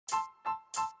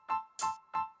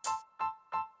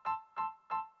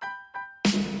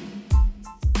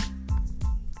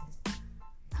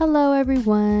Hello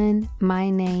everyone, my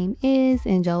name is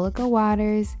Angelica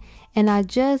Waters, and I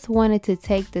just wanted to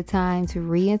take the time to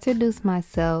reintroduce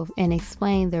myself and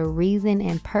explain the reason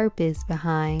and purpose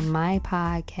behind my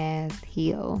podcast,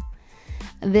 Heal.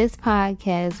 This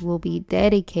podcast will be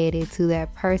dedicated to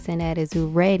that person that is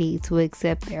ready to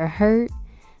accept their hurt,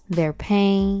 their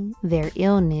pain, their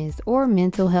illness, or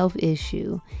mental health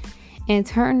issue, and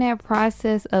turn that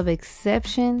process of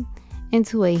acceptance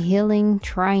into a healing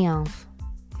triumph.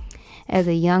 As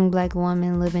a young Black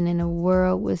woman living in a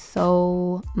world with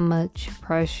so much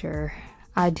pressure,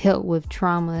 I dealt with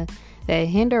trauma that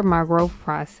hindered my growth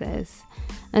process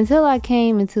until I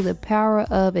came into the power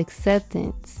of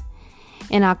acceptance,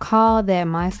 and I called that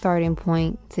my starting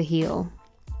point to heal.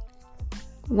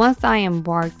 Once I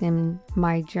embarked in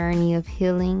my journey of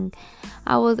healing,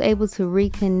 I was able to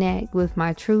reconnect with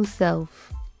my true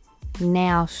self,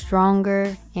 now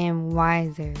stronger and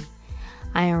wiser.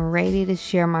 I am ready to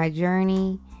share my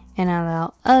journey and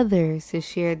allow others to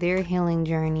share their healing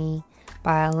journey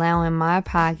by allowing my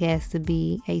podcast to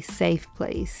be a safe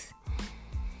place.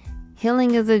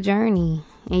 Healing is a journey,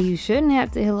 and you shouldn't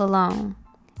have to heal alone.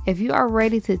 If you are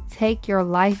ready to take your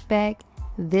life back,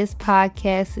 this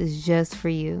podcast is just for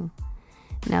you.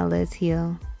 Now let's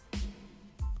heal.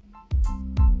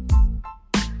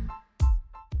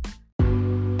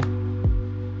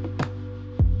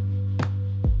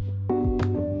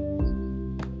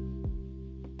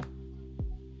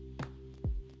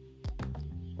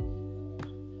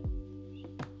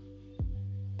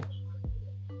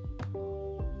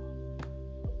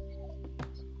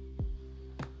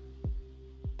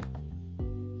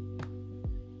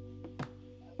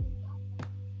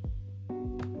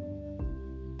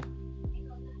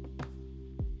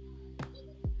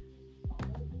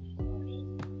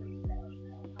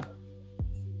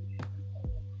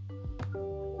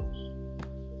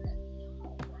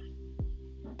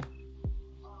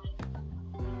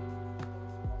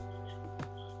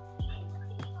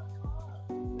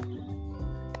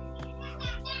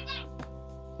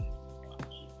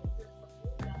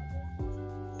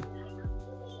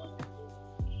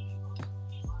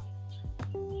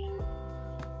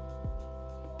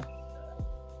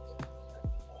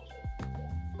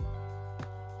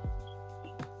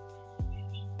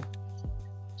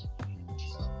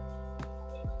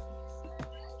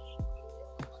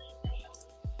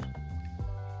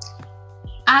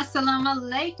 Assalamu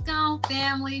alaikum,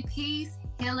 family, peace,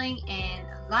 healing, and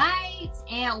light,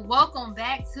 and welcome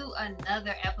back to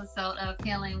another episode of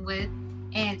Healing with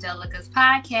Angelica's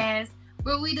podcast,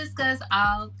 where we discuss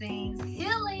all things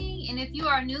healing. And if you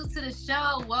are new to the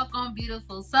show, welcome,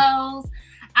 beautiful souls.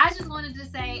 I just wanted to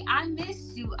say I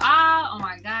missed you all. Oh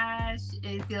my gosh,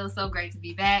 it feels so great to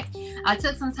be back. I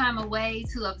took some time away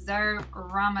to observe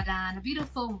Ramadan, a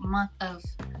beautiful month of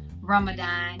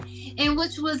Ramadan, and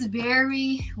which was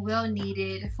very well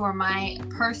needed for my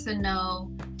personal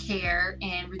care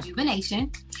and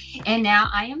rejuvenation. And now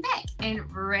I am back and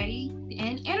ready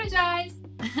and energized.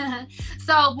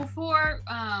 So before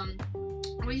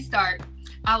we start,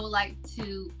 I would like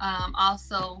to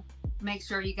also make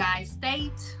sure you guys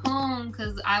stay tuned,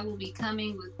 because I will be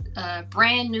coming with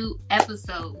brand new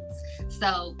episodes.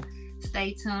 So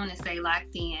stay tuned and stay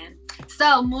locked in.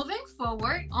 So moving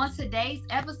forward on today's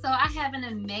episode, I have an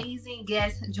amazing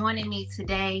guest joining me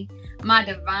today, my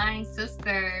divine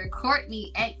sister,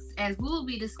 Quartney X, as we will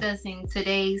be discussing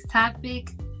today's topic,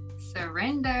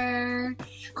 surrender.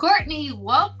 Quartney,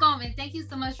 welcome, and thank you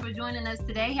so much for joining us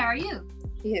today. How are you?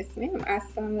 Yes, ma'am.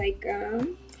 Assalamu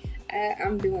alaikum.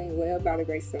 I'm doing well by the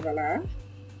grace of Allah.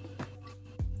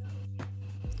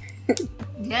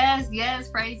 Yes,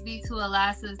 praise be to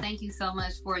Allah. So thank you so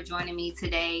much for joining me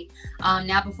today.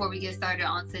 Now, before we get started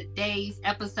on today's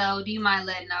episode, do you mind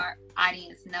letting our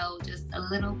audience know just a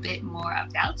little bit more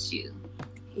about you?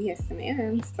 Yes,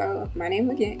 ma'am. So my name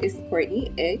again is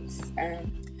Quartney X.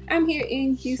 I'm here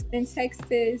in Houston,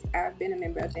 Texas. I've been a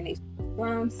member of the Nation of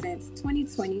Islam since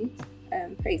 2020.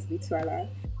 Praise be to Allah.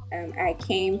 I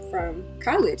came from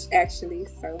college, actually,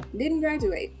 so didn't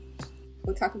graduate.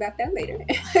 We'll talk about that later.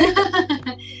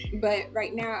 But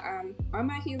right now, I'm on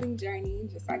my healing journey,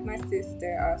 just like my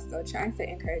sister, also trying to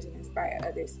encourage and inspire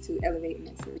others to elevate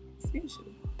mentally and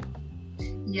spiritually.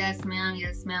 Yes, ma'am.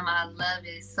 I love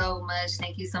it so much.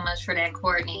 Thank you so much for that,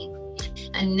 Quartney.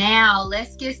 And now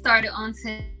let's get started on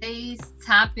today's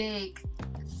topic,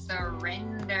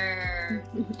 surrender.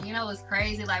 You know, it's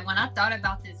crazy. Like, when I thought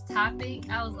about this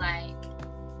topic, I was like,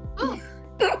 ooh.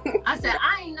 I said,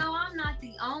 I know I'm not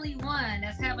the only one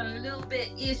that's having a little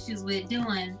bit issues with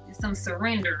doing some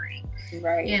surrendering.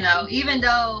 Right. You know, even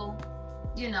though,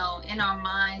 you know, in our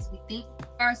minds we think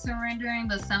are surrendering,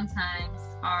 but sometimes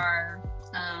our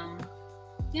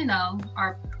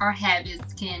our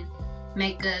habits can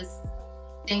make us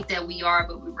think that we are,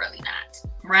 but we're really not,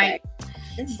 right?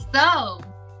 So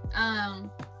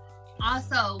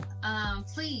also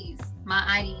please,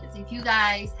 my audience, if you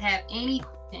guys have any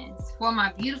questions for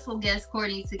my beautiful guest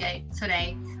Quartney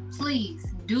today, please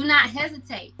do not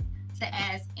hesitate to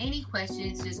ask any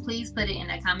questions. Just please put it in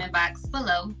the comment box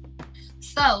below.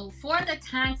 So for the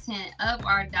content of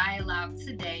our dialogue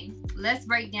today, let's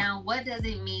break down what does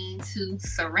it mean to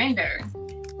surrender.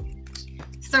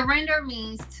 Surrender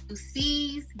means to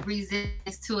cease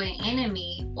resistance to an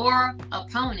enemy or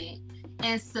opponent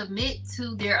and submit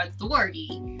to their authority.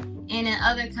 And in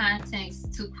other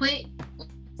contexts, to quit,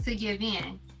 to give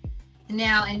in.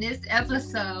 Now, in this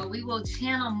episode, we will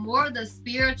channel more the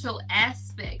spiritual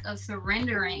aspect of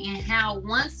surrendering and how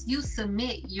once you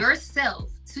submit yourself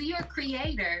to your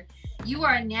creator, you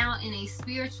are now in a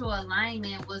spiritual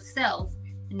alignment with self,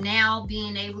 now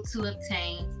being able to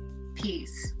obtain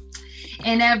peace.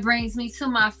 And that brings me to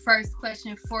my first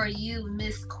question for you,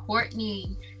 Miss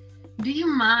Quartney. Do you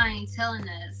mind telling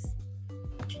us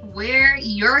where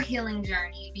your healing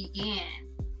journey began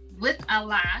with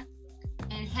Allah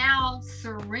and how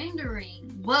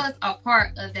surrendering was a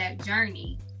part of that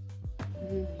journey?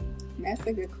 That's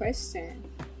a good question.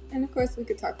 And of course, we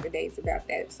could talk for days about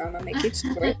that, so I'm going to make it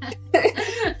short.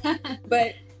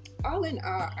 But all in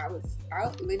all, I was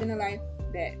out living a life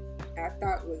that I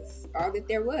thought was all that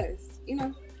there was.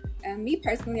 Me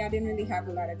personally, I didn't really have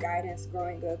a lot of guidance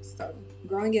growing up. So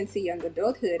growing into young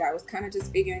adulthood, I was kind of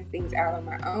just figuring things out on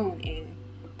my own. And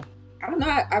I don't know,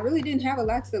 I really didn't have a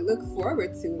lot to look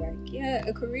forward to. Like, yeah,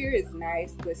 a career is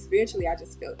nice, but spiritually, I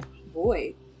just felt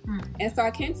void. And so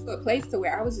I came to a place to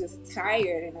where I was just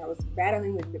tired and I was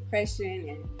battling with depression,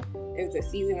 and there was a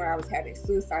season where I was having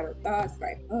suicidal thoughts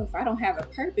like, oh, if I don't have a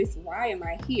purpose, why am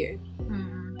I here?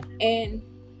 And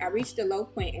I reached a low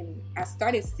point and I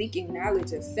started seeking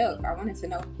knowledge of self. I wanted to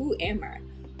know, who am I?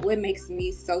 What makes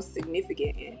me so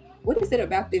significant? And what is it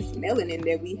about this melanin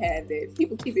that we have that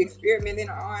people keep experimenting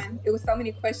on? It was so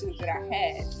many questions that I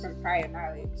had from prior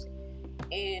knowledge.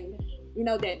 And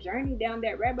that journey down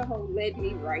that rabbit hole led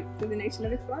me right to the Nation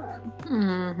of Islam.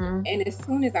 And as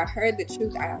soon as I heard the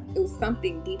truth, it was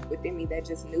something deep within me that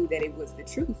just knew that it was the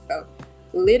truth. So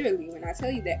literally, when I tell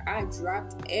you that I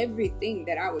dropped everything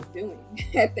that I was doing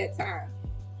at that time,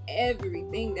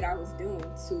 everything that I was doing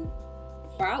to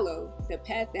follow the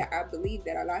path that I believed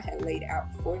that Allah had laid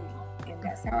out for me. And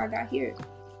that's how I got here.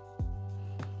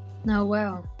 Oh,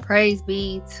 well, praise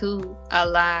be to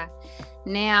Allah.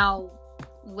 Now,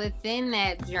 within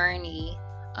that journey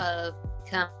of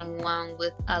becoming one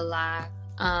with Allah,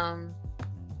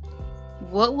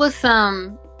 what was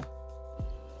some,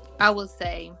 I would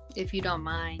say, if you don't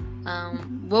mind,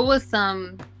 what was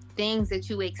some things that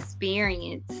you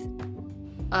experienced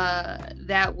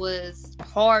that was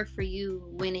hard for you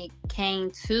when it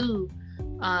came to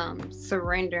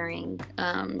surrendering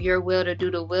your will to do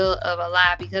the will of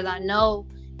Allah? Because I know,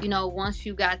 once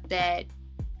you got that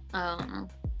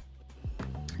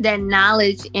that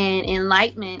knowledge and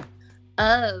enlightenment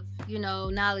of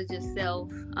knowledge of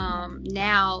self,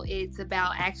 now it's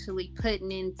about actually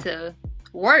putting into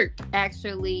work,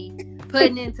 actually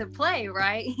putting into play,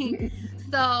 right?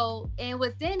 So, and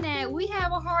within that, we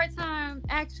have a hard time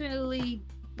actually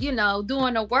doing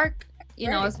the work,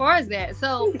 as far as that.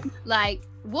 So like,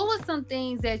 what was some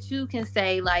things that you can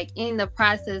say, like, in the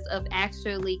process of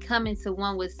actually coming to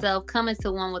one with self, coming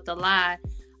to one with Allah,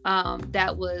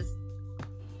 that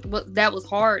was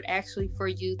hard actually for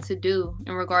you to do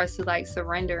in regards to like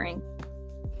surrendering?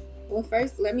 Well,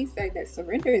 first, let me say that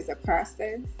surrender is a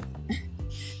process.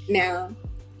 Now,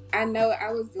 I know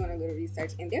I was doing a little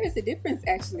research, and there is a difference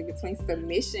actually between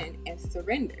submission and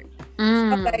surrender.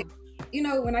 So, like,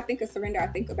 when I think of surrender, I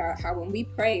think about how when we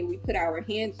pray, we put our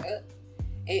hands up.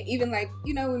 And even like,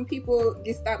 when people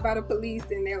get stopped by the police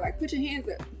and they're like, put your hands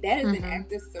up, that is an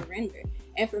act of surrender.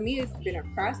 And for me, it's been a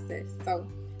process. So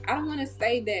I don't want to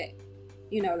say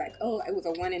that, like, oh, it was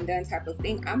a one and done type of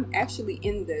thing. I'm actually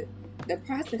in the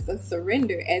process of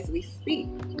surrender as we speak.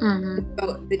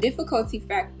 So the difficulty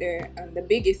factor, the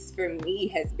biggest for me,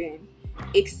 has been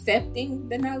accepting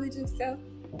the knowledge of self.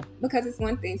 Because it's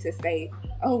one thing to say,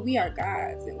 oh, we are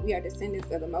gods and we are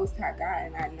descendants of the Most High God,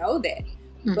 and I know that.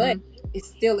 But it's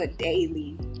still a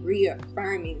daily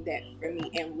reaffirming that for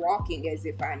me and walking as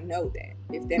if I know that.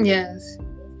 If that makes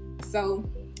sense. So,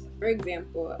 for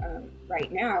example,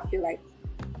 right now I feel like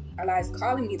Allah is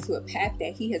calling me to a path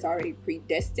that He has already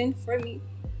predestined for me,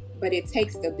 but it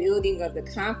takes the building of the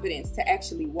confidence to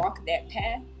actually walk that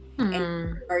path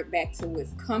and revert back to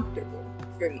what's comfortable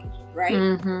for me, right?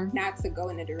 Mm-hmm. Not to go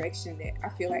in a direction that I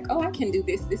feel like, oh, I can do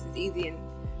this. This is easy and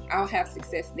I'll have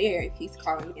success there if he's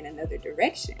calling me in another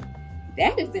direction.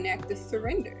 That is an act of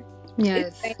surrender. Yes.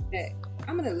 It's saying that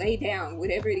I'm going to lay down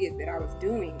whatever it is that I was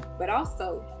doing, but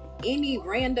also any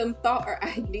random thought or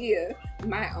idea,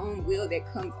 my own will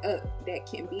that comes up that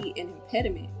can be an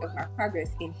impediment of my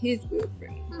progress in his will for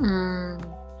me.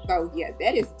 So yeah,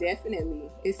 that is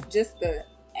definitely, it's just the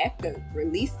act of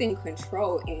releasing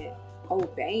control and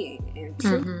obeying and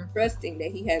truly trusting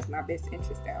that he has my best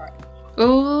interest at heart.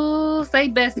 Oh, say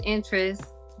best interest.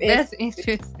 Best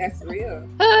interest. That's real.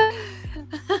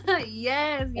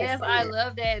 Yes, I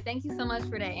love that. Thank you so much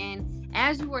for that. And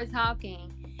as you were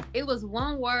talking, it was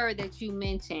one word that you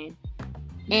mentioned,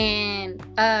 and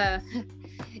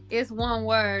it's one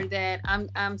word that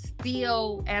I'm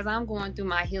still, as I'm going through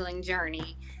my healing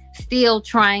journey, still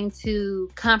trying to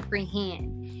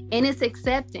comprehend, and it's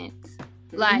acceptance.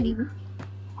 Like,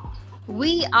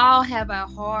 we all have a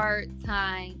hard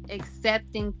time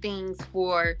accepting things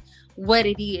for what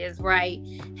it is, right?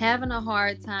 Having a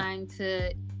hard time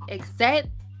to accept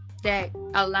that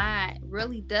Allah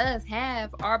really does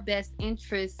have our best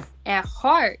interests at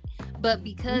heart, but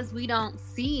because we don't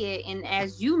see it, and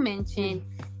as you mentioned,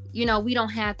 we don't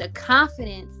have the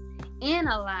confidence in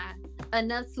Allah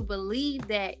enough to believe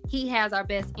that he has our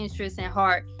best interests at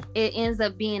heart, it ends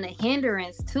up being a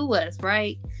hindrance to us,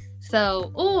 right?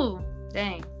 So, ooh,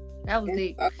 dang, that was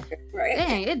deep. Right.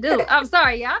 Dang, it do. I'm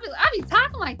sorry, y'all. I be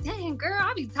talking like, dang, girl,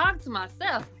 I be talking to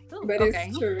myself. Ooh, but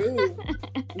it's true.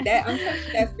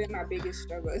 That's been my biggest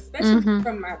struggle, especially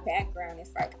from my background.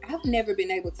 It's like, I've never been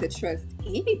able to trust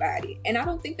anybody. And I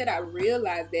don't think that I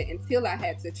realized that until I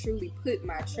had to truly put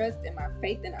my trust and my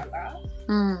faith in Allah.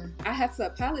 I have to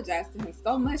apologize to him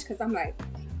so much because I'm like,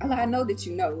 Allah, I know that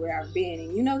you know where I've been,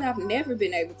 and you know that I've never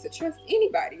been able to trust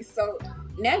anybody. So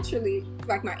naturally,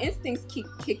 like, my instincts keep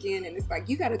kicking, and it's like,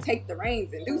 you got to take the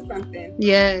reins and do something.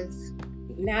 Yes.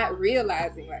 Not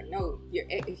realizing, like, no,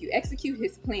 if you execute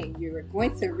his plan, you're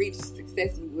going to reach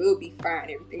success. You will be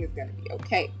fine. Everything is going to be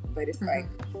okay. But it's like,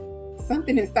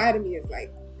 something inside of me is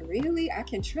like, really? I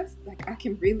can trust, like, I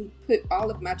can really put all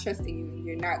of my trust in you, and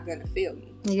you're not going to fail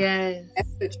me. Yes.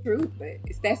 That's the truth. But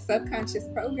it's that subconscious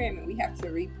programming. We have to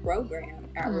reprogram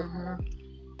our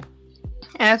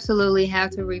Absolutely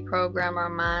have to reprogram our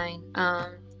mind.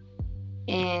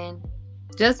 And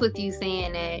just with you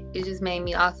saying that, it just made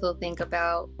me also think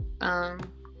about,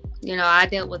 I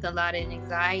dealt with a lot of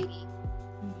anxiety.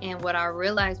 And what I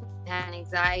realized with having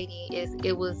anxiety is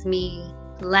it was me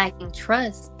lacking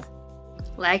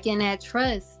that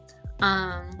trust.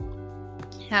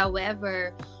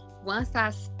 However, once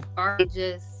I started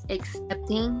just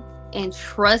accepting and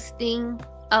trusting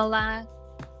Allah,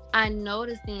 I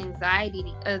noticed the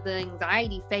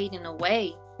anxiety fading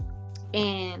away.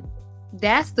 And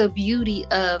that's the beauty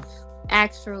of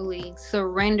actually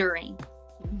surrendering,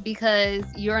 because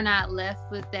you're not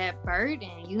left with that burden.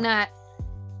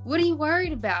 What are you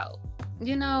worried about?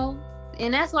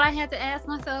 And that's what I had to ask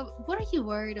myself. What are you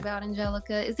worried about,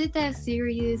 Angelica? Is it that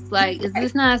serious? Like, is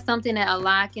this not something that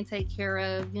Allah can take care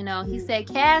of? He said,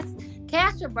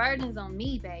 cast your burdens on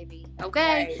me, baby.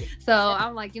 Okay. Right. So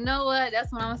I'm like, you know what?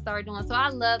 That's what I'm gonna start doing. So I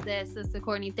love that, Sister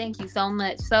Quartney. Thank you so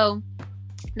much. So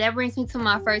that brings me to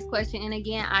my first question. And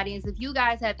again, audience, if you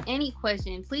guys have any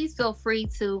question, please feel free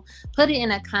to put it in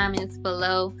the comments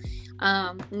below.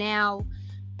 Now,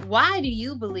 why do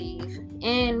you believe,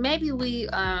 and maybe we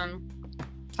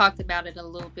talked about it a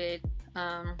little bit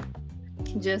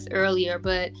just earlier,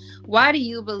 but why do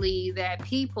you believe that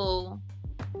people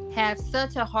have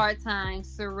such a hard time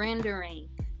surrendering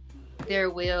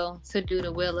their will to do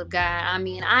the will of God? I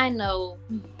mean, I know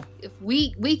if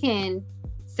we can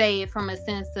say it from a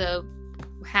sense of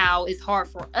how it's hard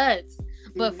for us,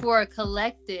 but for a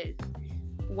collective,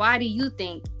 why do you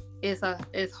think it's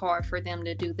hard for them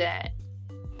to do that?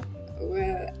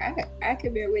 Well, I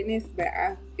could bear witness, but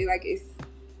I feel like it's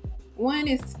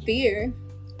fear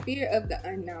of the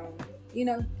unknown,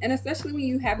 and especially when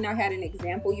you have not had an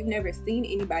example, you've never seen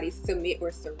anybody submit or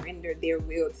surrender their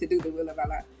will to do the will of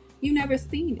Allah. You've never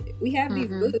seen it. We have these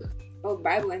books, both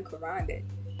Bible and Quran, that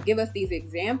give us these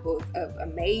examples of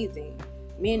amazing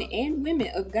men and women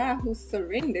of God who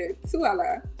surrendered to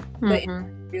Allah, but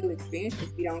in real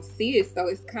experiences, we don't see it. So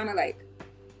it's kind of like,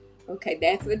 okay,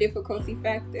 that's a difficulty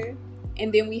factor.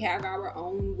 And then we have our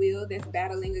own will that's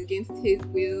battling against his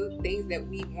will, things that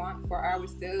we want for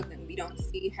ourselves, and we don't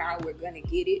see how we're going to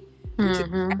get it, which is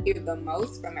what I hear the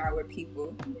most from our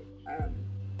people,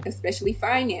 especially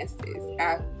finances.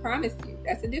 I promise you,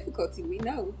 that's a difficulty, we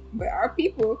know. But our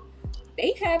people,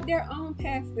 they have their own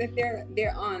paths that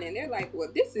they're on, and they're like, well,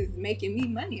 this is making me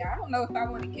money. I don't know if I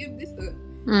want to give this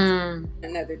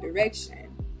another direction.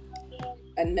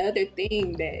 Another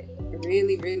thing that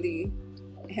really, really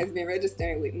has been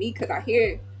registering with me, because I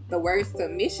hear the word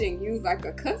submission used like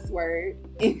a cuss word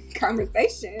in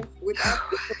conversations with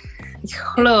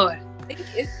Lord. I think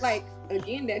it's like,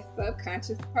 again, that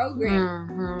subconscious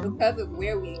program because of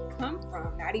where we come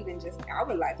from, not even just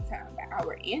our lifetime, but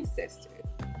our ancestors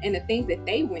and the things that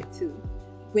they went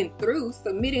through,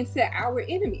 submitting to our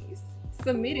enemies,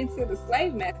 submitting to the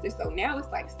slave master. So now it's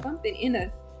like something in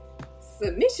us,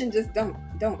 submission just don't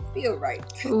feel right.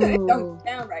 It don't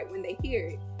sound right when they hear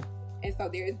it. And so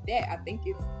there's that. I think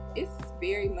it's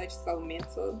very much so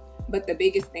mental, but the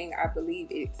biggest thing I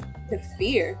believe is the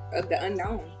fear of the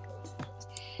unknown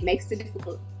makes it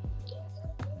difficult.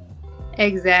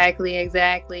 Exactly.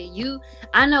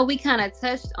 I know we kind of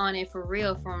touched on it for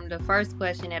real from the first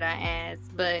question that I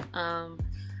asked, but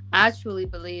I truly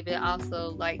believe it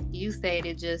also, like you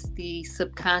stated, just the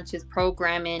subconscious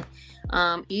programming,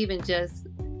 even just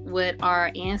what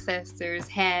our ancestors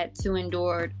had to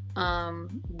endure,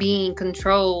 being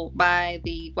controlled by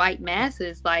the white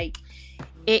masses. Like,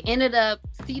 it ended up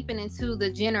seeping into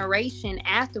the generation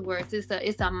afterwards. It's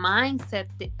a mindset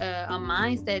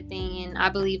thing, and I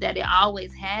believe that it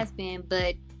always has been.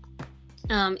 But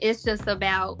it's just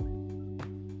about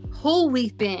who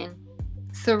we've been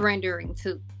surrendering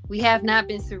to. We have not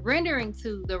been surrendering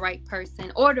to the right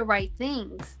person or the right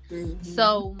things.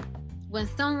 So when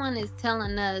someone is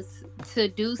telling us to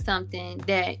do something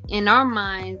that in our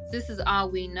minds, this is all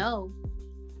we know,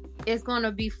 it's going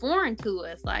to be foreign to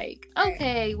us. Like,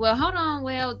 okay, well, hold on.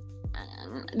 Well,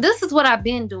 this is what I've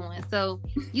been doing. So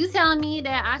you telling me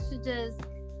that I should just,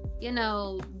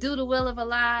 do the will of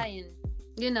Allah and,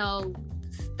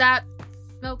 stop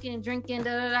smoking, drinking,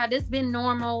 This been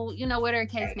normal, whatever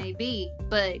the case may be.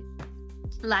 But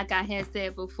like I had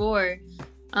said before,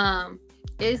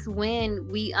 it's when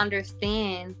we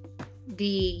understand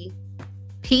the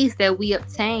peace that we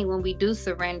obtain when we do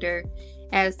surrender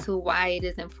as to why it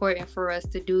is important for us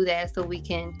to do that, so we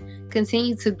can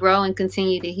continue to grow and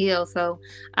continue to heal. So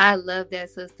I love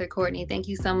that, Sister Quartney. Thank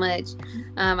you so much.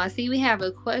 I see we have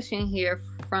a question here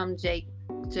from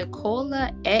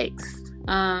Jacola X.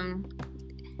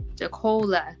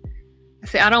 Jacola.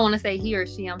 I don't want to say he or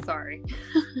she. I'm sorry.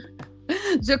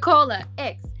 Jacola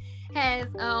X has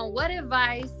what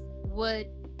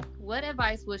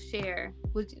advice would share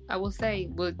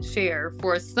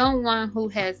for someone who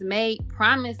has made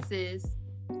promises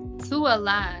to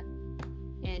Allah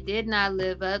and did not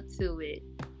live up to it?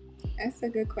 That's a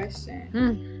good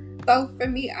question. So for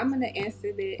me, I'm going to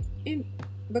answer that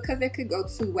because it could go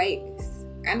two ways.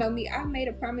 I know me, I made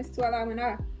a promise to Allah when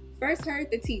I first heard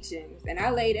the teachings, and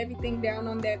I laid everything down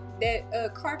on that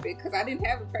carpet because I didn't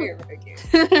have a prayer rug again.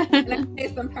 And I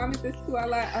made some promises to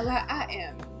Allah. Allah, I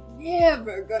am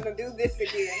never gonna do this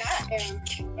again. I am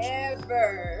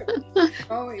never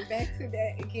going back to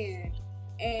that again.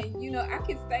 And I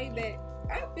could say that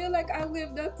I feel like I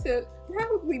lived up to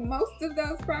probably most of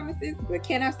those promises, but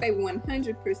can I say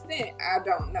 100%? I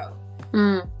don't know.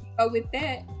 So with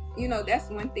that, that's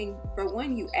one thing. For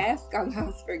one, you ask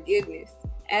Allah's forgiveness,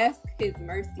 ask His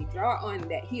mercy, draw on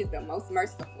that He is the most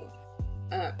merciful,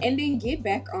 and then get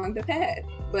back on the path.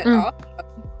 But also,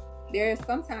 there are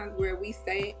some times where we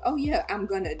say, oh yeah, I'm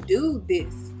going to do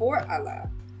this for Allah.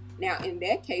 Now, in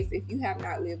that case, if you have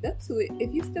not lived up to it,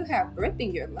 if you still have breath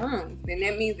in your lungs, then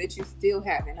that means that you still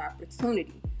have an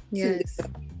opportunity to live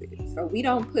up to it. So we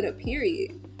don't put a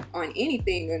period on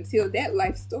anything until that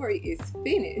life story is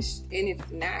finished, and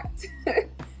it's not.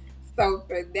 So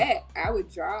for that, I would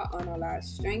draw on Allah's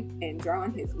strength and draw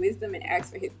on His wisdom and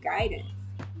ask for His guidance.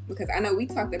 Because I know we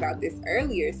talked about this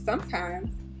earlier.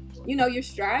 Sometimes, you're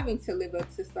striving to live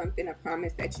up to something, a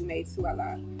promise that you made to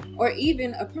Allah, or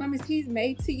even a promise He's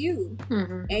made to you.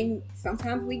 And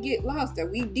sometimes we get lost, or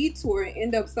we detour and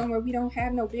end up somewhere we don't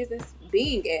have no business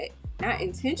being at, not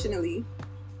intentionally.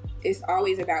 It's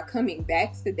always about coming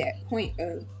back to that point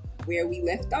of where we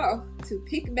left off to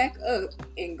pick back up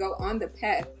and go on the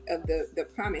path of the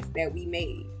promise that we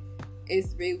made.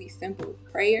 It's really simple.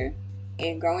 Prayer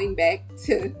and going back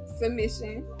to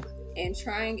submission and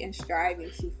trying and striving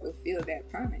to fulfill that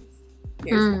promise.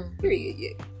 There's no period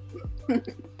yet.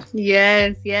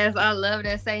 Yes, I love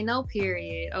that. Say no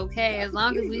period. Okay, as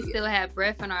long as we still have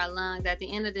breath in our lungs. At the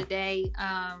end of the day,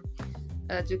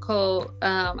 Jacole,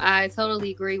 I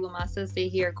totally agree with my sister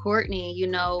here, Quartney.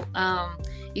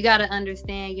 You got to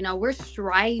understand, we're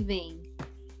striving.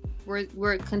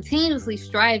 We're continuously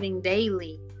striving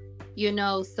daily,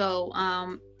 so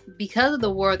because of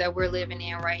the world that we're living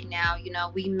in right now, you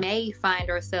know, we may find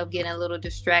ourselves getting a little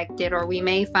distracted, or we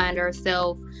may find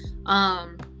ourselves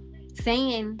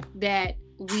saying that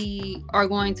we are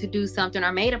going to do something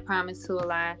or made a promise to a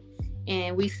lie,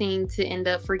 and we seem to end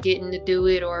up forgetting to do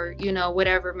it, or, you know,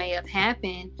 whatever may have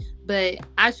happened. But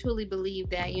I truly believe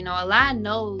that, you know, Allah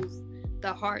knows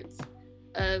the hearts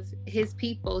of his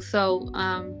people. So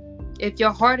if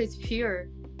your heart is pure,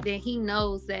 then he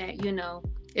knows that, you know,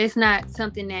 it's not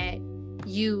something that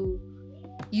you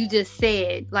just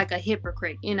said like a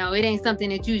hypocrite. You know, it ain't something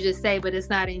that you just say, but it's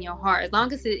not in your heart. As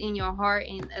long as it's in your heart,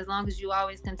 and as long as you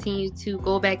always continue to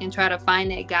go back and try to find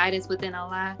that guidance within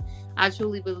Allah, I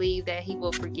truly believe that he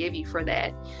will forgive you for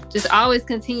that. Just always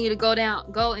continue to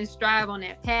go and strive on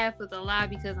that path with Allah,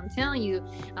 because I'm telling you,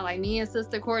 like me and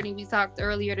Sister Quartney, we talked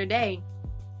earlier today,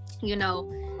 you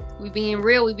know, we being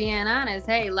real, we being honest.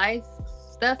 Hey, life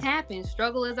stuff happens.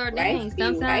 Struggle is ordained.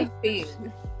 Sometimes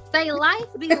say life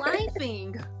be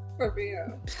lifing. For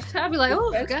real. I'll be like,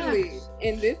 oh especially gosh.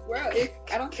 In this world,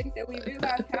 I don't think that we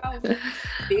realize how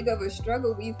big of a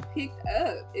struggle we've picked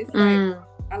up. It's like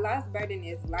Allah's burden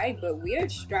is light, but we're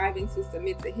striving to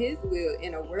submit to his will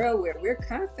in a world where we're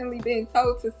constantly being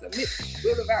told to submit to the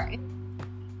will of our enemies.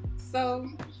 So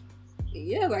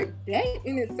yeah, like that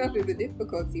in itself is a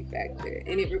difficulty factor,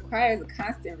 and it requires a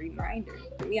constant reminder.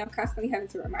 For me, I'm constantly having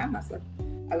to remind myself.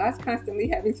 Allah's constantly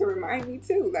having to remind me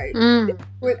too, like this is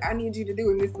what I need you to do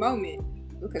in this moment,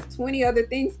 because 20 other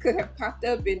things could have popped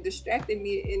up and distracted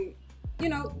me in, you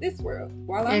know, this world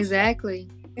while I'm exactly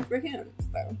and for him.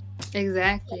 So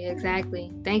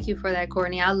exactly. Thank you for that,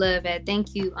 Quartney. I love that.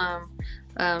 Thank you,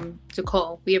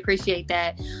 Jacole. We appreciate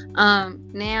that.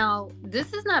 Now,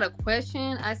 this is not a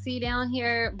question I see down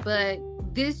here, but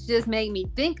this just made me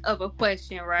think of a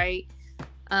question, right?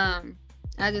 I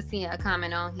just seen a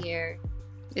comment on here.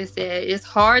 It said, it's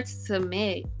hard to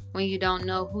submit when you don't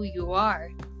know who you are.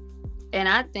 And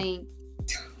I think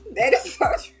that is so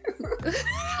true.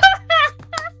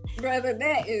 Brother,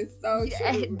 that is so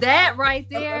true. That right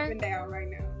there. Up and down right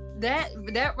now.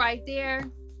 That right there.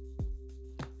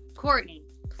 Quartney,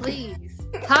 please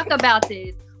talk about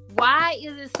this. Why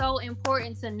is it so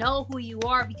important to know who you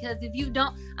are? Because if you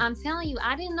don't, I'm telling you,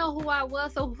 I didn't know who I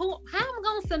was. So how am I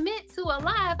going to submit to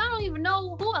Allah if I don't even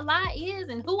know who Allah is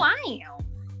and who I am?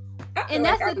 And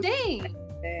that's the thing.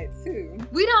 That too.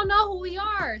 We don't know who we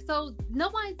are. So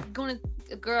nobody's going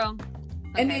to, girl.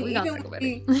 Okay, and then even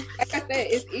like I said,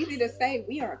 it's easy to say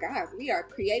we are gods. We are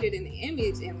created in the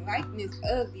image and likeness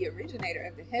of the originator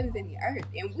of the heavens and the earth.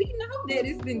 And we know that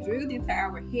it's been drilled into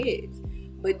our heads.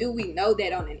 But do we know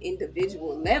that on an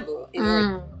individual level in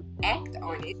order to act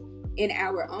on it in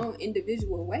our own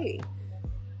individual way?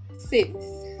 Sis.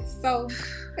 So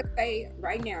let's say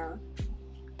right now,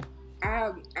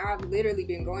 I've literally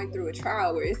been going through a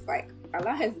trial where it's like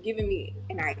Allah has given me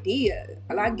an idea.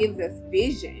 Allah gives us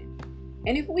vision.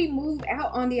 And if we move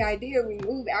out on the idea, we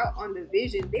move out on the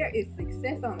vision, there is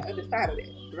success on the other side of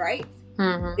it, right?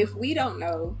 If we don't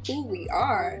know who we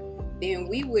are, then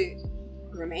we would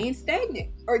remain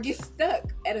stagnant or get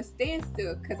stuck at a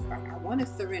standstill, because I want to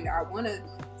surrender. I want to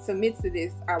submit to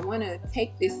this. I want to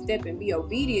take this step and be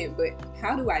obedient. But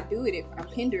how do I do it if I'm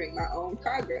hindering my own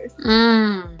progress?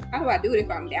 How do I do it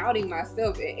if I'm doubting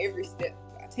myself at every step?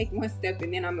 I take one step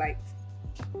and then I'm like,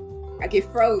 I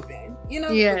get frozen. You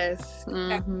know? Yes.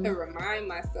 I have to remind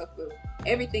myself of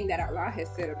everything that Allah has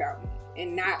said about me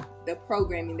and not the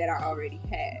programming that I already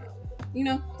had. You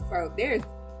know? So there's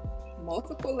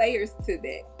multiple layers to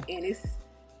that, and it's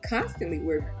constantly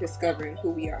we're discovering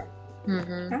who we are.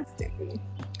 Constantly.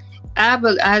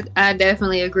 I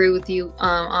definitely agree with you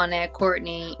on that,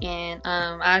 Quartney, and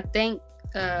I thank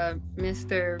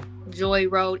Mr. Joy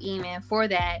Road Eman for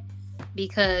that,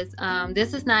 because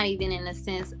this is not even in the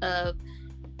sense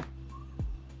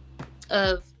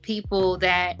of people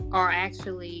that are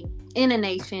actually in a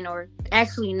nation or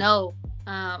actually know.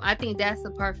 I think that's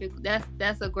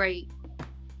a great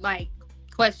like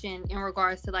question in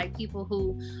regards to like people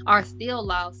who are still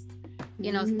lost,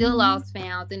 you know, still lost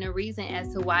found, and the reason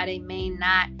as to why they may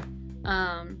not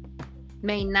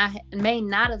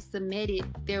have submitted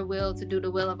their will to do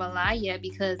the will of Allah yet,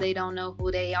 because they don't know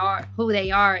who they are,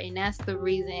 and that's the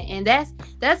reason. And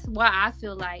that's why I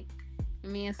feel like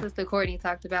me and Sister Quartney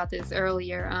talked about this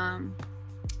earlier.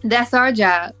 That's our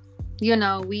job. You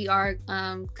know, we are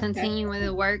continuing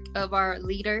the work of our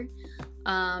leader,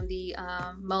 the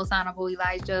Most Honorable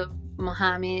Elijah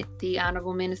Muhammad, the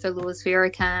Honorable Minister Louis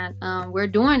Farrakhan. We're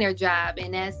doing their job,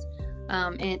 and that's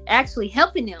and actually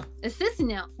helping them, assisting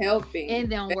them, in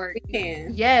them work.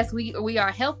 Yes, we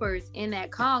are helpers in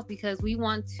that cause, because we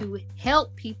want to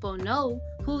help people know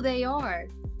who they are.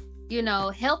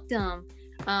 help them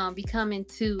become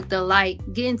into the light,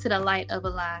 get into the light of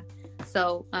Allah.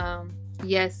 So,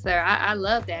 yes, sir. I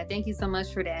love that. Thank you so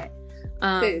much for that.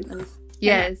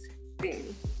 Yes.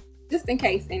 Just in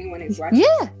case anyone is watching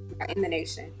in the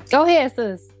nation. Go ahead,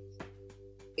 sis.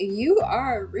 You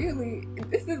are really,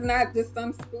 this is not just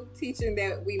some spook teaching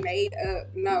that we made up.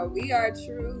 No, we are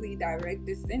truly direct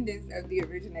descendants of the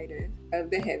originators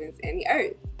of the heavens and the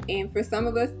earth. And for some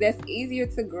of us, that's easier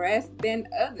to grasp than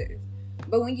others.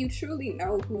 But when you truly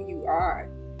know who you are,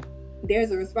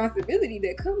 there's a responsibility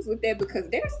that comes with that, because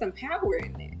there's some power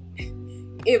in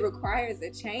that. It requires a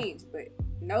change, but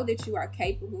know that you are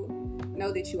capable,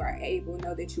 know that you are able,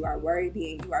 know that you are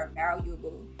worthy and you are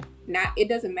valuable. It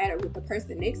doesn't matter what the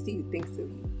person next to you thinks of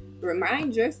you.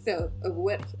 Remind yourself of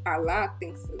what Allah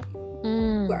thinks of you.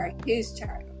 You are His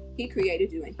child. He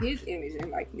created you in His image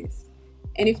and likeness.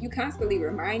 And if you constantly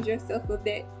remind yourself of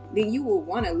that, then you will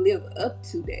want to live up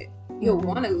to that. You'll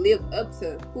want to live up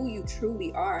to who you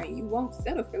truly are, and you won't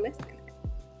settle for less than that.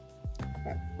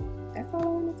 So that's all I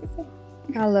wanted to say.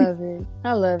 I love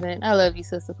it. I love you,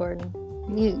 Sister Quartney.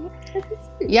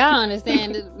 Y'all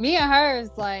understand? Me and her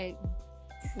is like,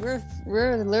 we're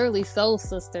literally soul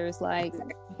sisters. Like,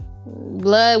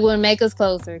 blood will make us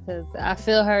closer, because I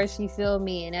feel her, she feel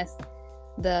me, and that's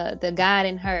the God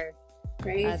in her.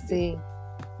 I see.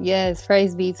 Yes,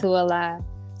 praise be to Allah.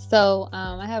 So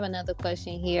I have another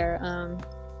question here.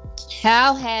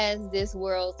 How has this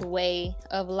world's way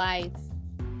of life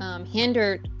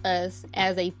hindered us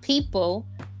as a people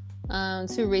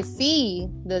to receive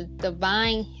the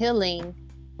divine healing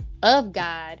of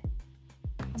God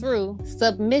through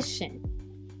submission?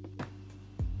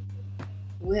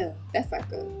 Well, that's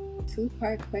like a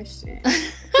 2-part question.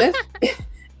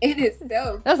 In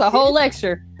itself, that's a whole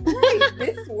lecture.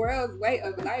 This world's way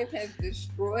of life has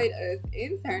destroyed us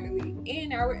internally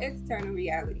in our external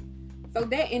reality. So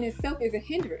that in itself is a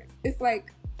hindrance. It's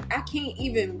like, I can't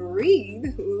even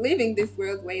breathe living this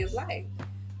world's way of life.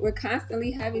 We're constantly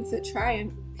having to try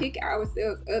and pick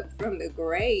ourselves up from the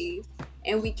grave,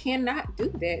 and we cannot do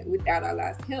that without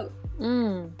Allah's help.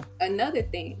 Another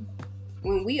thing,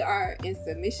 when we are in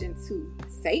submission to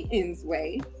Satan's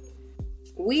way,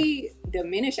 we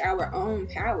diminish our own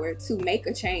power to make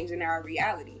a change in our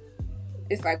reality.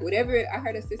 It's like, whatever, I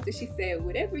heard a sister, she said,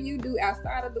 whatever you do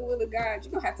outside of the will of God,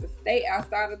 you're going to have to stay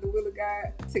outside of the will of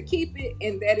God to keep it,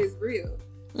 and that is real.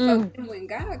 So when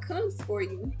God comes for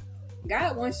you,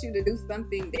 God wants you to do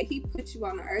something that He put you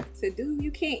on the earth to do.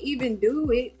 You can't even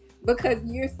do it because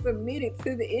you're submitted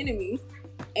to the enemy,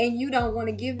 and you don't want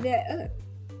to give that up.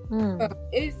 So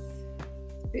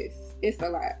it's a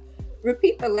lot.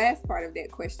 Repeat the last part of that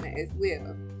question as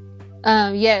well.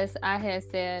 Yes, I had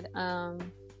said, I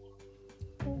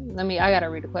gotta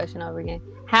read the question over again.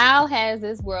 How has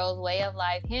this world's way of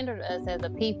life hindered us as a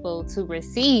people to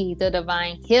receive the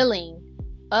divine healing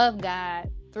of God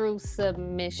through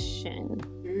submission?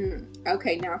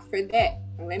 Okay, now for that,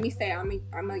 let me say, I'm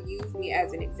gonna use me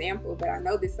as an example, but I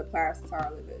know this applies to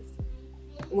all of us.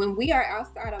 When we are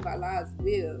outside of Allah's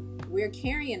will, we're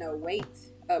carrying a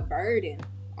weight, a burden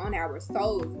on our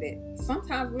souls that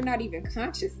sometimes we're not even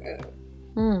conscious of.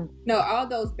 All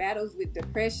those battles with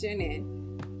depression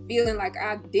and feeling like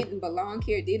I didn't belong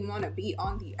here, didn't want to be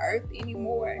on the earth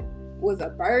anymore, was a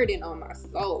burden on my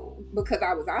soul because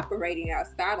I was operating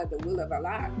outside of the will of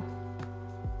Allah.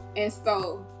 And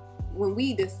so when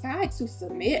we decide to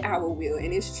submit our will,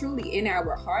 and it's truly in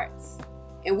our hearts,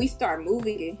 and we start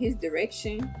moving in His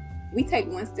direction, we take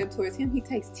one step towards Him, He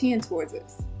takes 10 towards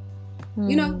us.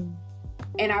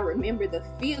 And I remember the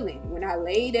feeling when I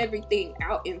laid everything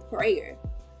out in prayer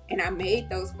and I made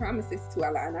those promises to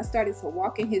Allah and I started to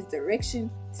walk in His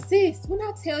direction. Sis, when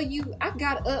I tell you I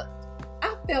got up,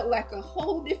 I felt like a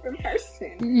whole different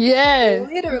person. Yes.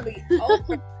 Literally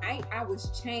overnight, I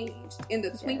was changed in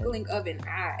the twinkling of an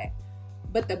eye.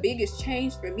 But the biggest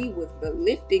change for me was the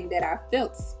lifting that I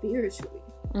felt spiritually.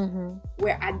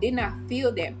 Where I did not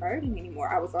feel that burden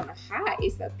anymore. I was on a high.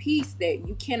 It's a peace that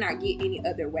you cannot get any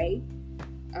other way.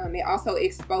 It also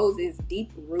exposes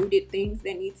deep-rooted things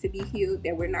that need to be healed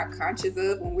that we're not conscious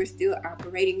of when we're still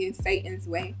operating in Satan's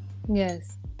way.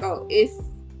 Yes. So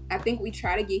I think we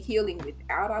try to get healing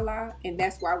without Allah, and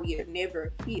that's why we have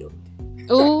never healed.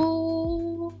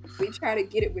 Ooh. We try to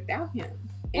get it without Him,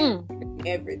 and we're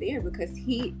never there because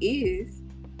He is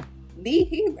the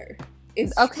healer.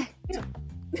 It's okay.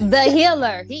 The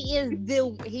healer. He is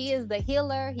the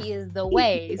healer. He is the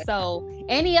way. So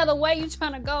any other way you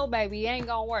trying to go, baby, it ain't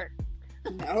gonna work.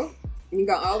 No. You're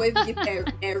gonna always get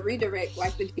that redirect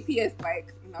like the GPS,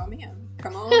 like, no ma'am.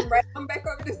 Come on, right on back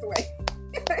over this way.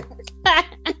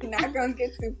 You're not gonna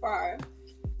get too far.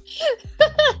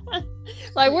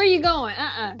 Like, where you going?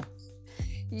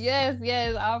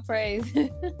 Yes, all praise.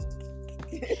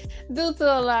 Due to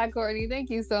Allah, Quartney. Thank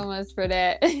you so much for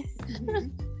that.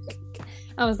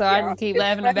 I'm sorry, I just keep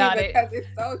laughing about it. Because it's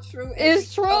so true.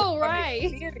 It's true, right?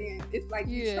 Experience. It's like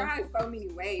you try so many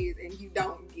ways and you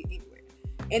don't get anywhere.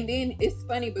 And then it's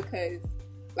funny because,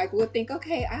 like, we'll think,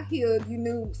 okay, I healed, you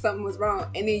knew something was wrong,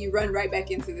 and then you run right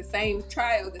back into the same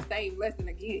trial, the same lesson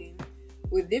again,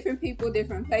 with different people,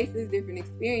 different places, different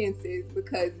experiences,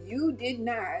 because you did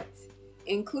not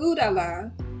include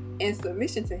Allah and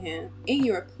submission to Him in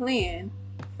your plan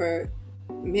for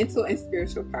mental and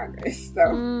spiritual progress.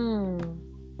 So,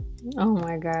 oh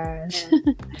my gosh,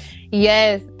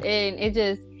 yes, and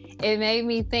it made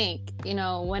me think. You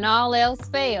know, when all else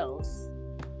fails,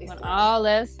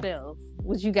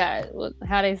 what you got?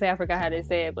 How they say? I forgot how they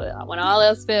say it, but when all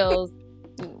else fails,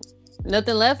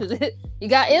 nothing left. Is it? You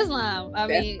got Islam. I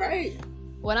mean, right.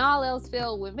 When all else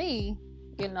failed with me,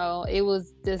 you know, it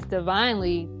was just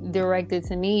divinely directed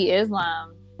to me.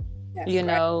 Islam,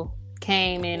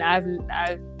 came, and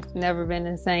I've never been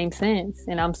the same since,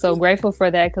 and I'm so grateful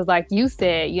for that. Because, like you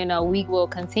said, you know, we will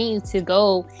continue to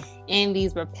go in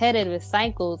these repetitive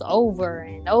cycles over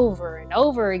and over and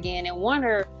over again, and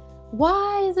wonder,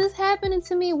 why is this happening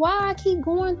to me? Why I keep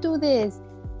going through this?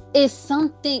 It's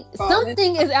something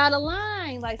is out of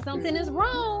line. Like, something is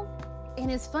wrong.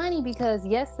 And it's funny because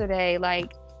yesterday,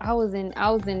 like, I was in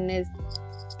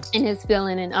this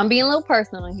feeling, and I'm being a little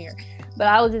personal in here, but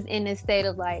I was just in this state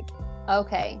of like,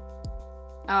 okay,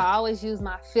 I always use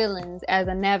my feelings as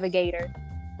a navigator,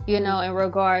 you know, in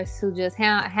regards to just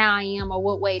how I am or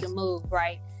what way to move,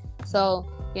 right? So,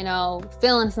 you know,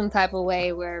 feeling some type of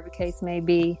way, wherever the case may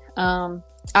be, I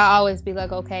always be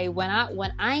like, okay, when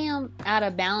I am out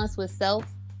of balance with self,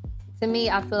 to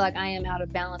me, I feel like I am out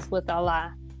of balance with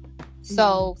Allah.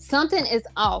 So something is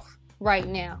off right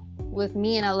now with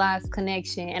me and Allah's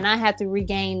connection, and I have to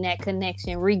regain that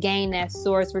connection, regain that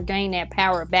source, regain that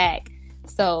power back.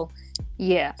 So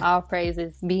yeah, all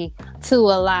praises be to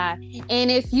Allah.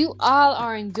 And if you all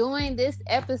are enjoying this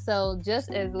episode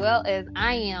just as well as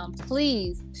I am,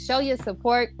 please show your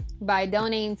support by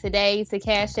donating today to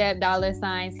Cash App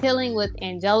 $ Healing with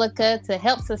Angelica to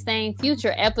help sustain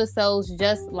future episodes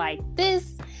just like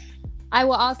this. I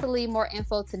will also leave more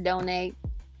info to donate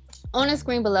on the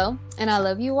screen below. And I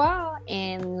love you all.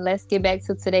 And let's get back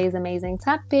to today's amazing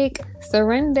topic,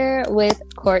 surrender with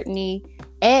Quartney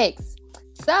X.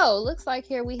 So, looks like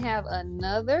here we have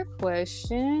another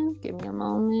question. Give me a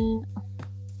moment.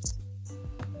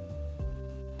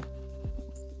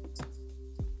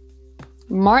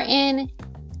 Martin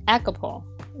Acapulco.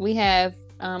 We have,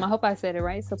 I hope I said it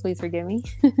right, so please forgive me.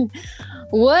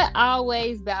 What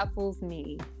always baffles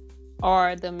me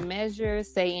are the measures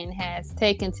Satan has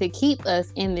taken to keep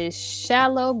us in this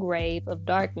shallow grave of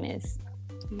darkness.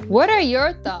 What are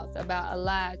your thoughts about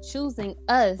Allah choosing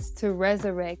us to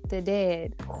resurrect the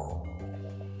dead?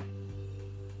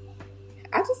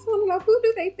 I just want to know, who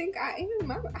do they think I am?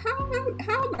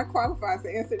 How am I qualified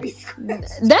to answer these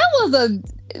questions? That was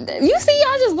you see,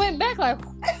 I just went back like,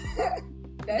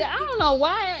 I don't know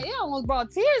why. It almost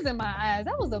brought tears in my eyes.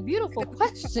 That was a beautiful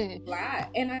question.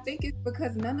 And I think it's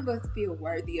because none of us feel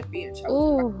worthy of being chosen.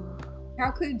 Ooh.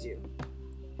 How could you?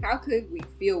 How could we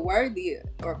feel worthy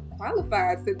or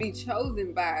qualified to be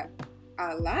chosen by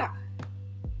Allah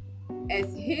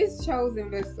as His chosen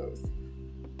vessels?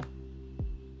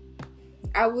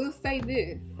 I will say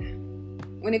this.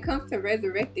 When it comes to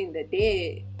resurrecting the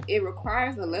dead, it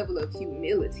requires a level of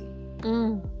humility.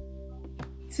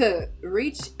 To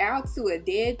reach out to a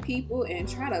dead people and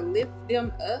try to lift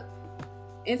them up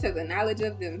into the knowledge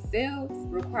of themselves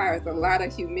requires a lot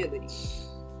of humility.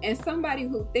 And somebody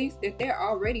who thinks that they're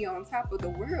already on top of the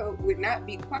world would not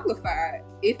be qualified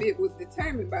if it was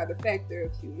determined by the factor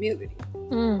of humility.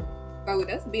 So with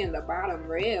us being the bottom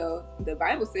rail, the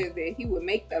Bible says that He would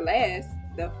make the last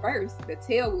the first, the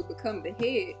tail will become the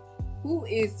head. Who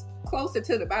is closer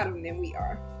to the bottom than we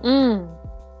are?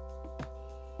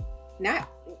 Not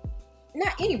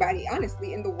anybody,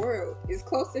 honestly, in the world is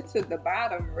closer to the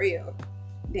bottom rail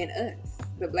than us,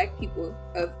 the Black people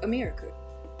of America.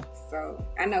 So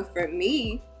I know for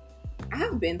me,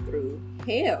 I've been through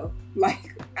hell.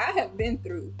 Like, I have been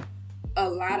through a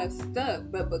lot of stuff,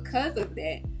 but because of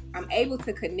that, I'm able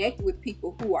to connect with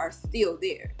people who are still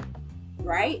there,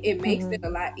 right? It makes it a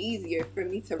lot easier for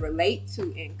me to relate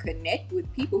to and connect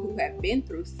with people who have been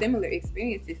through similar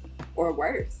experiences or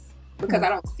worse, because I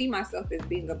don't see myself as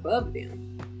being above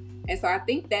them. And so I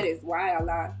think that is why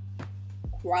Allah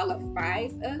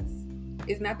qualifies us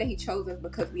it's not that he chose us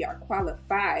because we are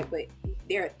qualified, but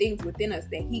there are things within us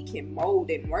that he can mold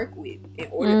and work with in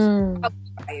order to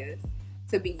qualify us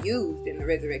to be used in the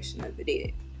resurrection of the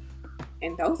dead.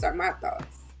 And those are my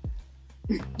thoughts.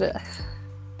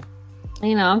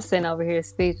 You know, I'm sitting over here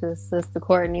speechless, Sister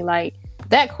Quartney. Like,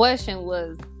 that question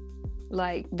was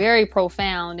like very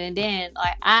profound, and then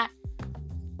like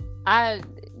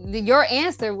your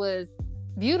answer was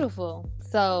beautiful.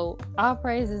 So all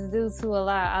praises due to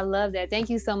Allah. I love that. Thank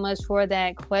you so much for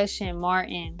that question,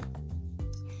 Martin.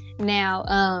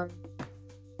 Now,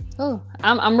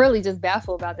 I'm really just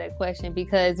baffled about that question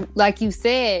because, like you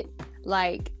said,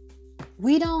 like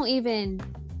we don't even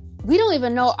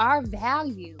know our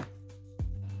value,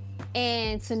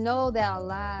 and to know that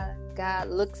Allah, God,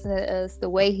 looks at us the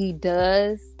way He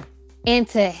does, and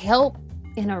to help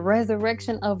in a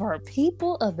resurrection of our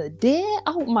people of the dead.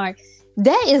 Oh my,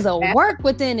 that is a work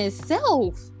within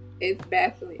itself. It's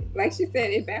baffling. Like she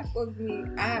said, it baffles me.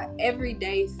 Every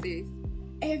day, sis.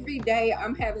 Every day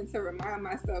I'm having to remind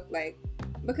myself, like,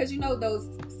 because you know those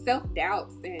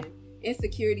self-doubts and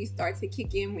insecurities start to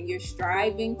kick in when you're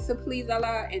striving to please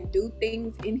Allah and do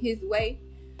things in His way.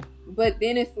 But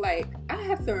then it's like, I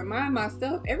have to remind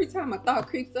myself every time a thought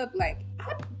creeps up, like,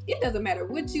 it doesn't matter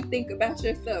what you think about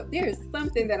yourself. There is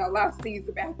something that Allah sees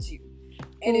about you.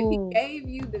 And if He gave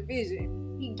you the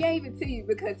vision, He gave it to you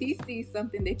because He sees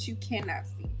something that you cannot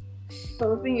see.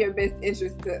 So it's in your best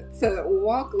interest to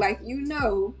walk like you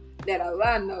know that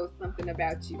Allah knows something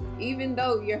about you. Even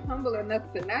though you're humble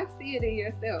enough to not see it in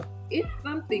yourself, it's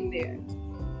something there.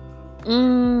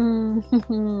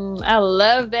 I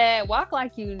love that. Walk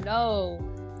like you know.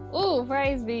 Ooh,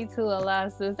 praise be to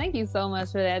Allah, sis. Thank you so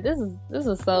much for that. This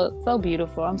is so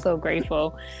beautiful. I'm so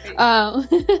grateful.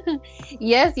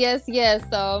 Yes.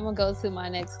 So I'm gonna go to my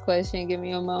next question. Give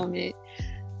me a moment.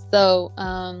 So,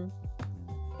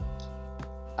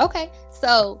 okay.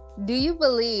 So, do you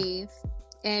believe?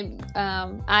 And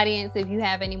audience, if you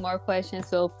have any more questions,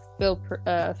 feel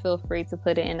free to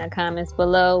put it in the comments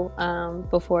below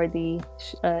before the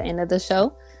end of the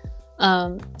show.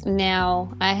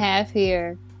 Now, I have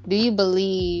here, do you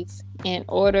believe in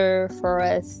order for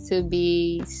us to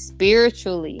be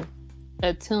spiritually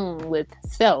attuned with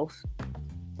self,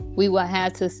 we will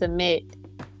have to submit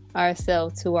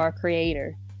ourselves to our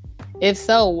Creator? If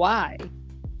so, why?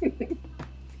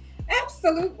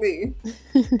 Absolutely.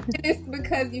 It's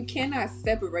because you cannot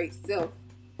separate self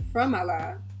from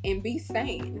Allah and be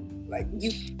sane. Like,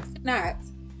 you cannot.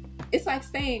 It's like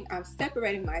saying I'm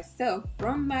separating myself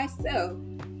from myself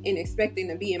and expecting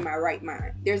to be in my right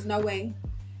mind. There's no way.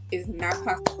 It's not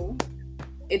possible.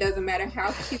 It doesn't matter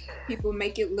how cute people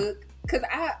make it look. Because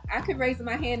I could raise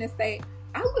my hand and say,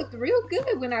 I looked real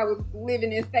good when I was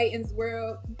living in Satan's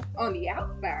world on the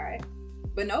outside.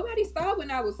 But nobody saw when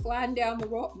I was sliding down the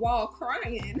wall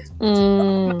crying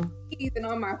on my knees and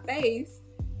on my face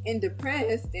and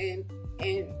depressed and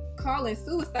calling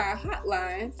suicide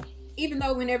hotlines. Even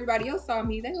though when everybody else saw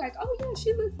me, they're like, oh yeah,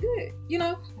 she looks good. You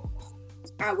know,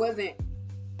 I wasn't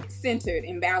centered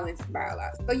and balanced by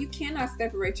Allah. So you cannot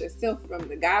separate yourself from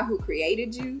the God who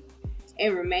created you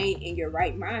and remain in your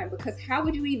right mind, because how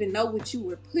would you even know what you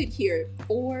were put here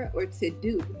for or to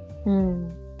do?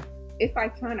 It's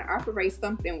like trying to operate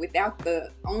something without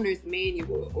the owner's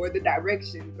manual or the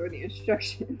directions or the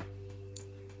instructions.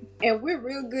 And we're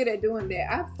real good at doing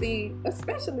that. I've seen,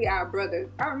 especially our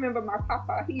brothers. I remember my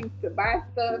papa, he used to buy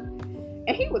stuff and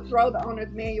he would throw the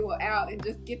owner's manual out and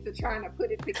just get to trying to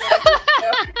put it together.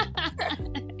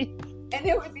 And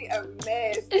it would be a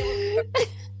mess.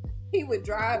 He would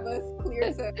drive us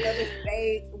clear to another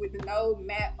state with no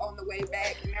map on the way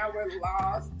back. And now we're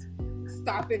lost,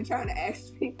 stopping, trying to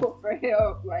ask people for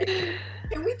help. Like,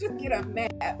 can we just get a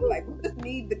map? Like, we just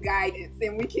need the guidance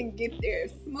and we can get there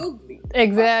smoothly.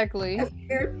 Exactly. That's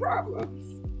their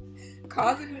problems.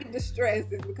 Causing me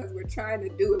distress is because we're trying to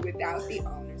do it without the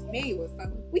owner's manual. So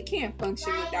we can't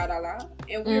function without Allah.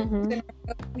 And we're fooling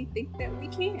ourselves. We think that we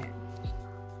can.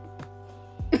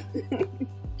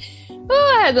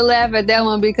 Oh, I had to laugh at that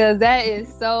one because that is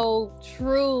so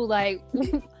true. Like,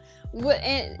 and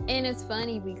it's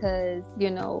funny because, you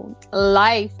know,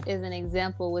 life is an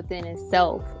example within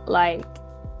itself. Like,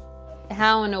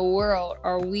 how in the world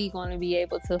are we going to be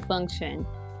able to function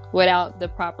without the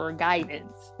proper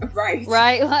guidance? Right.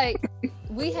 Like,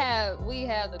 we have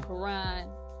the Quran,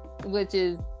 which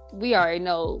is, we already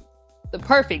know, the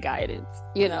perfect guidance.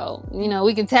 You know,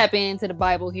 we can tap into the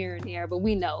Bible here and there, but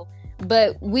we know.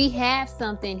 But we have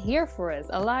something here for us.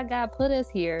 Allah God put us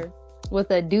here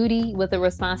with a duty, with a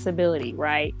responsibility,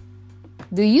 right?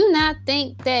 Do you not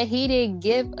think that He didn't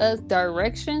give us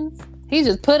directions? He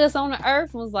just put us on the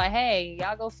earth and was like, hey,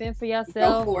 y'all go fend for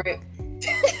yourself. Go for it.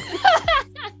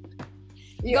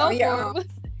 Go for it.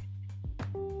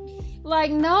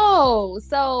 Like, no.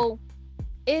 So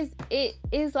it's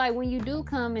like when you do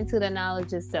come into the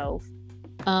knowledge of self,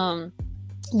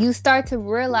 you start to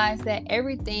realize that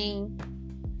everything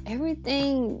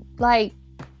like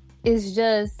is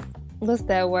just, what's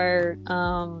that word?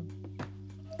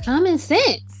 Common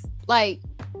sense. Like,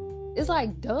 it's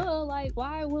like, duh, like,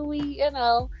 why would we,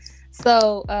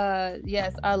 So,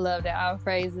 yes, I love that our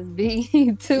phrases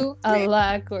be too a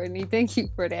lot, Quartney. Thank you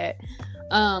for that.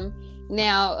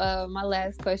 Now, my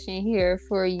last question here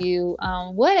for you.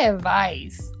 What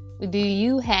advice do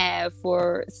you have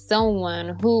for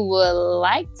someone who would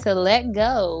like to let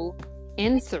go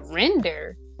and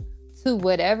surrender to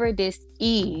whatever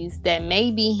dis-ease that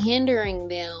may be hindering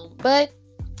them, but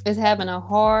is having a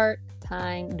hard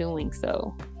time doing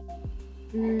so?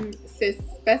 So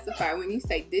specify, when you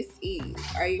say dis-ease,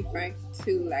 are you referring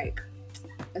to like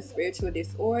a spiritual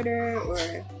disorder, or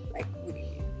like, what do you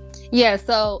mean? Yeah,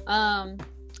 so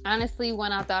honestly,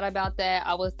 when I thought about that,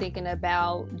 I was thinking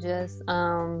about just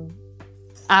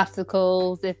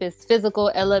obstacles, if it's physical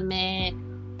element,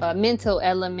 mental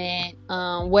element,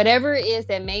 whatever it is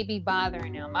that may be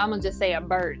bothering them. I'm gonna just say a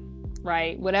burden,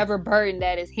 right? Whatever burden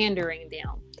that is hindering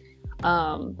them.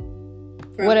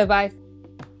 What advice?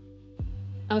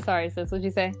 I'm sorry, sis, what'd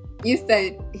you say? You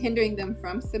said hindering them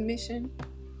from submission?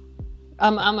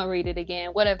 I'm gonna read it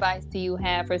again. What advice do you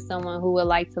have for someone who would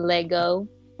like to let go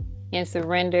and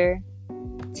surrender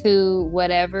to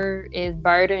whatever is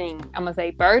burdening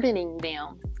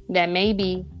them, that may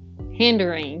be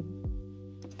hindering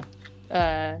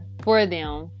for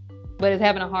them, but is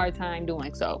having a hard time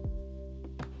doing so?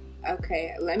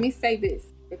 Okay, let me say this,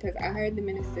 because I heard the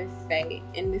minister say,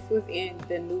 and this was in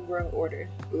the New World Order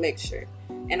lecture,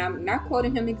 and I'm not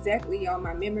quoting him exactly, y'all.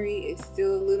 My memory is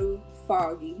still a little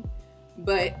foggy,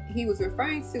 but he was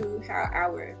referring to how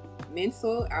our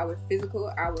mental, our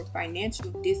physical, our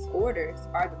financial disorders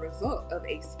are the result of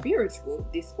a spiritual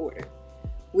disorder,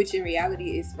 which in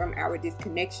reality is from our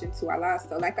disconnection to Allah.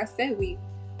 So like I said,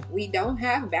 we don't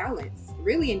have balance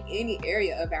really in any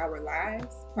area of our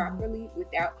lives properly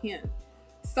without him.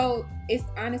 So it's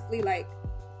honestly like,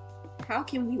 how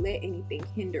can we let anything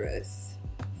hinder us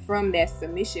from that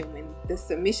submission when the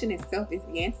submission itself is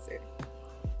the answer?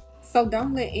 So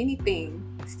don't let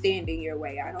anything stand in your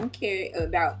way. I don't care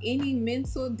about any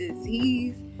mental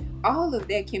disease. All of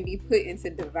that can be put into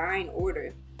divine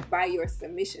order by your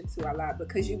submission to Allah,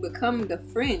 because you become the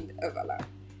friend of Allah.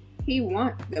 He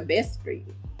wants the best for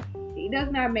you. He does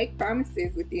not make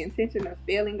promises with the intention of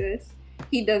failing us.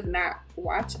 He does not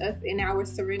watch us in our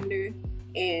surrender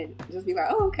and just be like,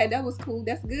 oh, okay, that was cool,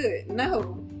 that's good.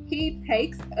 No, he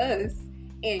takes us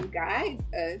and guides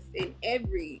us in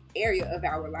every area of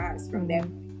our lives from that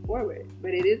point forward.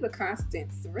 But it is a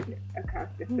constant surrender, a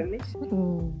constant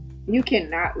submission. You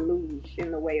cannot lose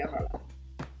in the way of Allah.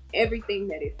 Everything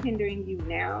that is hindering you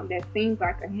now, that seems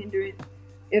like a hindrance,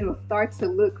 it'll start to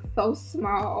look so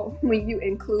small when you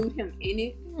include him in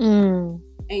it.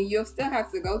 And you'll still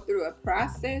have to go through a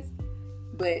process.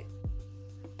 But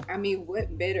I mean,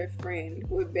 what better friend,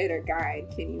 what better guide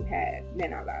can you have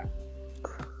than Allah?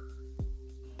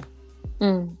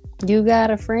 You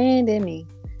got a friend in me.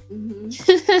 That's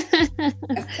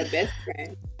the best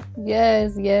friend.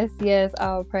 Yes.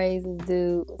 All praise is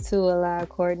due to Allah,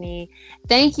 Quartney.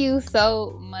 Thank you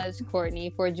so much,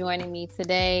 Quartney, for joining me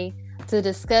today to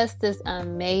discuss this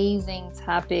amazing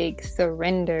topic,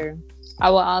 surrender. I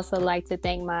would also like to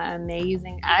thank my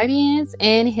amazing audience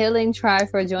and Healing Tribe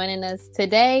for joining us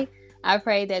today. I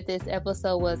pray that this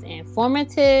episode was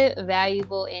informative,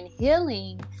 valuable, and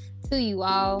healing to you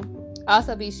all.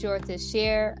 Also, be sure to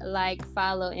share, like,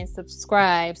 follow, and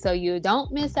subscribe so you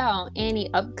don't miss out on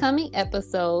any upcoming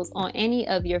episodes on any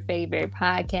of your favorite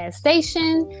podcast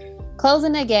station,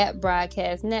 Closing the Gap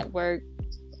Broadcast Network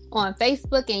on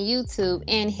Facebook and YouTube,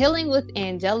 and Healing with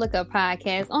Angelica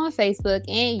podcast on Facebook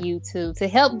and YouTube to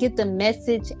help get the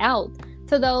message out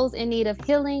to those in need of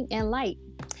healing and light.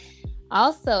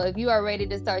 Also, if you are ready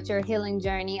to start your healing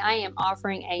journey, I am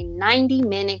offering a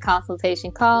 90-minute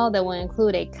consultation call that will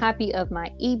include a copy of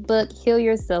my ebook, Heal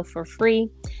Yourself, for free.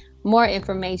 More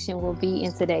information will be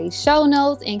in today's show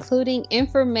notes, including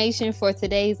information for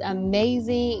today's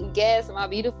amazing guest, my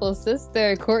beautiful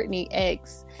sister, Quartney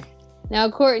X. Now,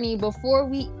 Quartney, before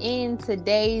we end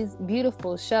today's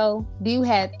beautiful show, do you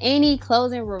have any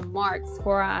closing remarks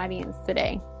for our audience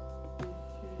today?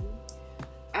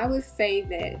 I would say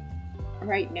that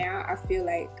right now, I feel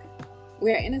like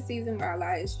we're in a season where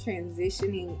Allah is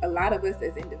transitioning a lot of us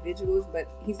as individuals, but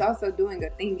He's also doing a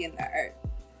thing in the earth.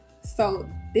 So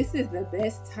this is the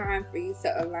best time for you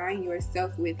to align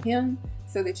yourself with Him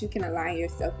so that you can align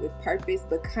yourself with purpose,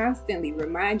 but constantly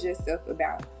remind yourself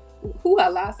about who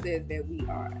Allah says that we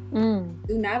are.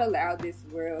 Do not allow this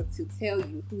world to tell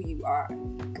you who you are.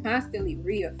 Constantly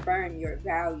reaffirm your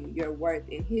value, your worth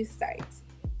in His sight,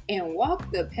 and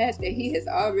walk the path that He has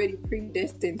already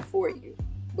predestined for you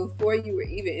before you were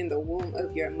even in the womb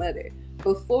of your mother.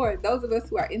 Before those of us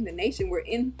who are in the nation were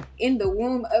in the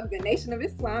womb of the Nation of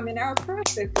Islam in our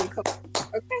process.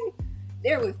 Okay,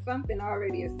 there was something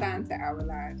already assigned to our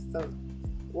lives. So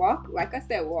walk, like I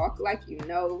said, walk like you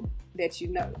know that you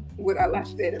know what Allah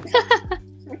said about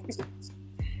you.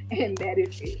 And that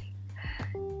is it.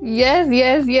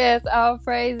 Yes. All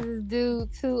praises due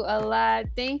to Allah.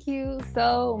 Thank you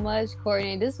so much,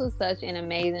 Quartney. This was such an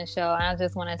amazing show. I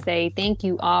just want to say thank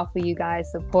you all for you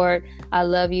guys' support. I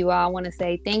love you all. I want to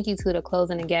say thank you to the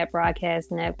Closing the Gap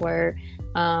Broadcast Network.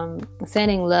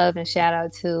 Sending love and shout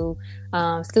out to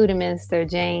Student Minister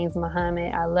James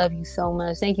Muhammad. I love you so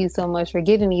much. Thank you so much for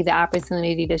giving me the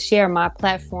opportunity to share my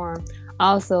platform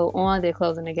also on the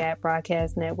Closing the Gap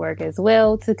Broadcast Network as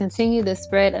well, to continue the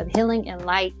spread of healing and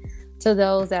light to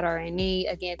those that are in need.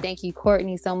 Again, thank you,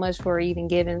 Quartney, so much for even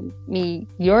giving me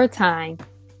your time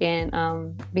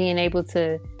and being able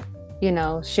to,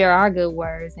 share our good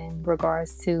words in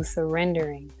regards to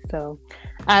surrendering. So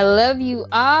I love you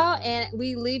all, and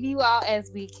we leave you all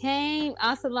as we came.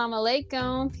 Assalamu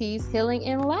alaikum. Peace, healing,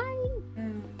 and light.